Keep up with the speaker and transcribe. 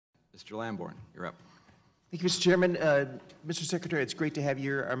Mr. Lamborn, you're up. Thank you, Mr. Chairman. Mr. Secretary, it's great to have you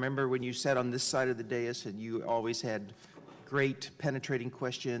here. I remember when you sat on this side of the dais and you always had great penetrating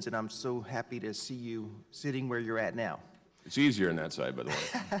questions, and I'm so happy to see you sitting where you're at now. It's easier on that side, by the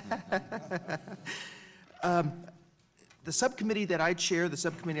way. The subcommittee that I chair, the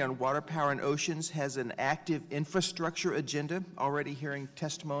Subcommittee on Water, Power, and Oceans, has an active infrastructure agenda, already hearing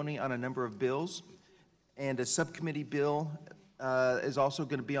testimony on a number of bills. And a subcommittee bill is also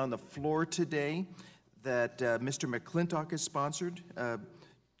going to be on the floor today that Mr. McClintock has sponsored,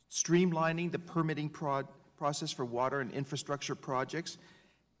 streamlining the permitting process for water and infrastructure projects.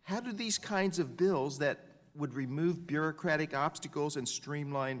 How do these kinds of bills that would remove bureaucratic obstacles and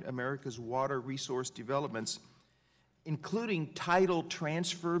streamline America's water resource developments, including title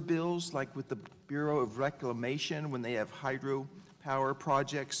transfer bills like with the Bureau of Reclamation when they have hydropower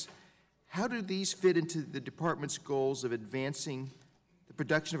projects, how do these fit into the department's goals of advancing the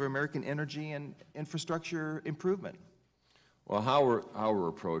production of American energy and infrastructure improvement? Well, how we're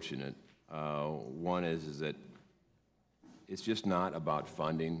approaching it, one is that it's just not about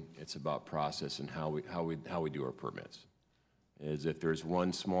funding; it's about process and how we do our permits. Is if there's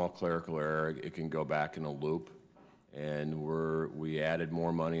one small clerical error, it can go back in a loop, and we added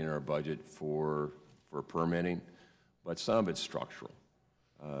more money in our budget for permitting, but some of it's structural.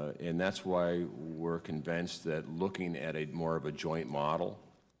 And that's why we're convinced that looking at more of a joint model,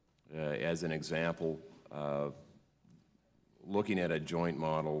 as an example, looking at a joint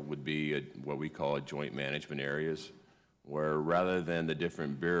model would be what we call a joint management areas, where rather than the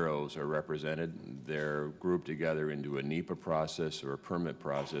different bureaus are represented, they're grouped together into a NEPA process or a permit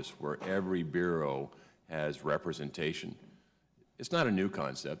process where every bureau has representation. It's not a new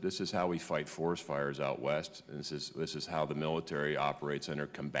concept. This is how we fight forest fires out west, and this is how the military operates under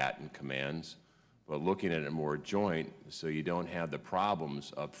combatant commands. But looking at it more joint, so you don't have the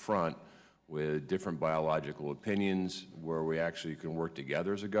problems up front with different biological opinions, where we actually can work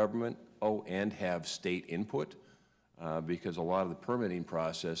together as a government, and have state input, because a lot of the permitting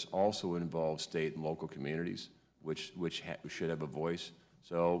process also involves state and local communities, which should have a voice.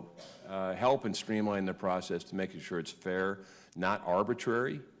 So help and streamline the process to making sure it's fair, not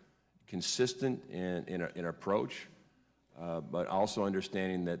arbitrary, consistent in approach, but also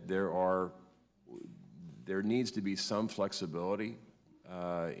understanding that there needs to be some flexibility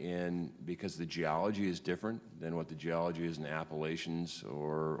because the geology is different than what the geology is in the Appalachians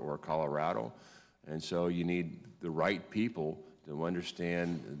or Colorado. And so you need the right people to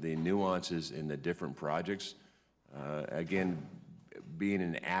understand the nuances in the different projects. Again, being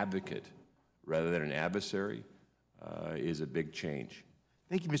an advocate rather than an adversary is a big change.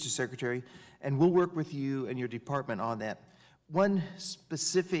 Thank you, Mr. Secretary, and we'll work with you and your department on that. One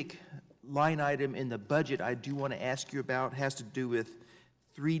specific line item in the budget I do want to ask you about has to do with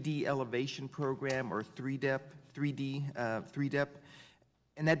 3D elevation program, or 3D,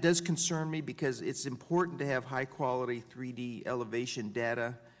 and that does concern me because it's important to have high quality 3D elevation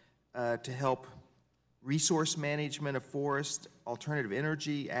data to help resource management of forest, alternative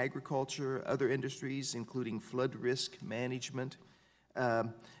energy, agriculture, other industries, including flood risk management.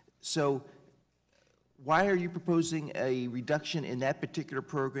 So why are you proposing a reduction in that particular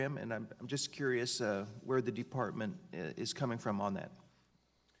program? And I'm just curious where the department is coming from on that.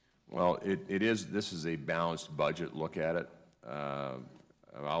 Well, this is a balanced budget look at it.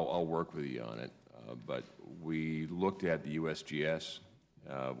 I'll work with you on it, but we looked at the USGS,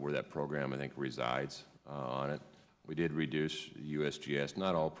 where that program I think resides on it. We did reduce USGS,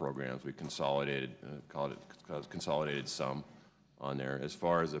 not all programs. We consolidated, consolidated some on there. As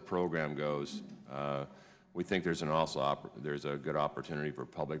far as the program goes, we think there's a good opportunity for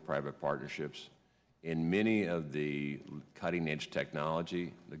public-private partnerships. In many of the cutting-edge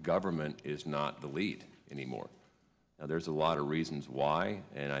technology, the government is not the lead anymore. Now, there's a lot of reasons why,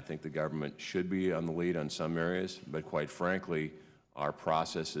 and I think the government should be on the lead on some areas, but quite frankly, our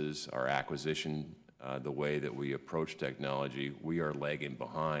processes, our acquisition, the way that we approach technology, we are lagging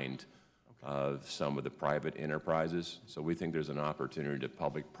behind some of the private enterprises. So we think there's an opportunity to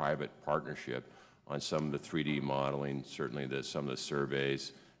public-private partnership on some of the 3D modeling, certainly some of the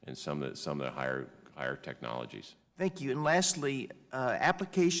surveys, and some of the higher technologies. Thank you. And lastly,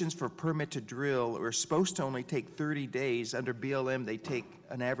 applications for permit to drill are supposed to only take 30 days. Under BLM, they take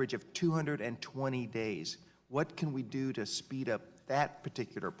an average of 220 days. What can we do to speed up that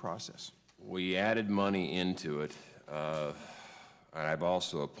particular process? We added money into it. I've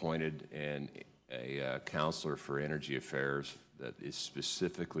also appointed a counselor for energy affairs that is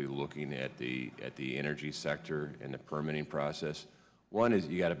specifically looking at the energy sector and the permitting process. One is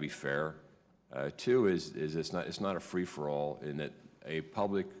you got to be fair. Two is it's not a free-for-all in that a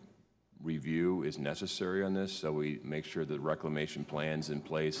public review is necessary on this, so we make sure the reclamation plan's in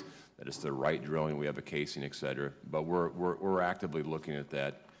place, that it's the right drilling, we have a casing, et cetera. But we're actively looking at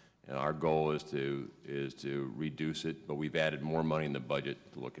that. And our goal is to reduce it, but we've added more money in the budget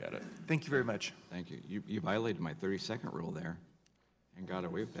to look at it. Thank you very much. Thank you. You violated my 30-second rule there and got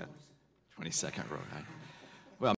away with that. 20-second rule.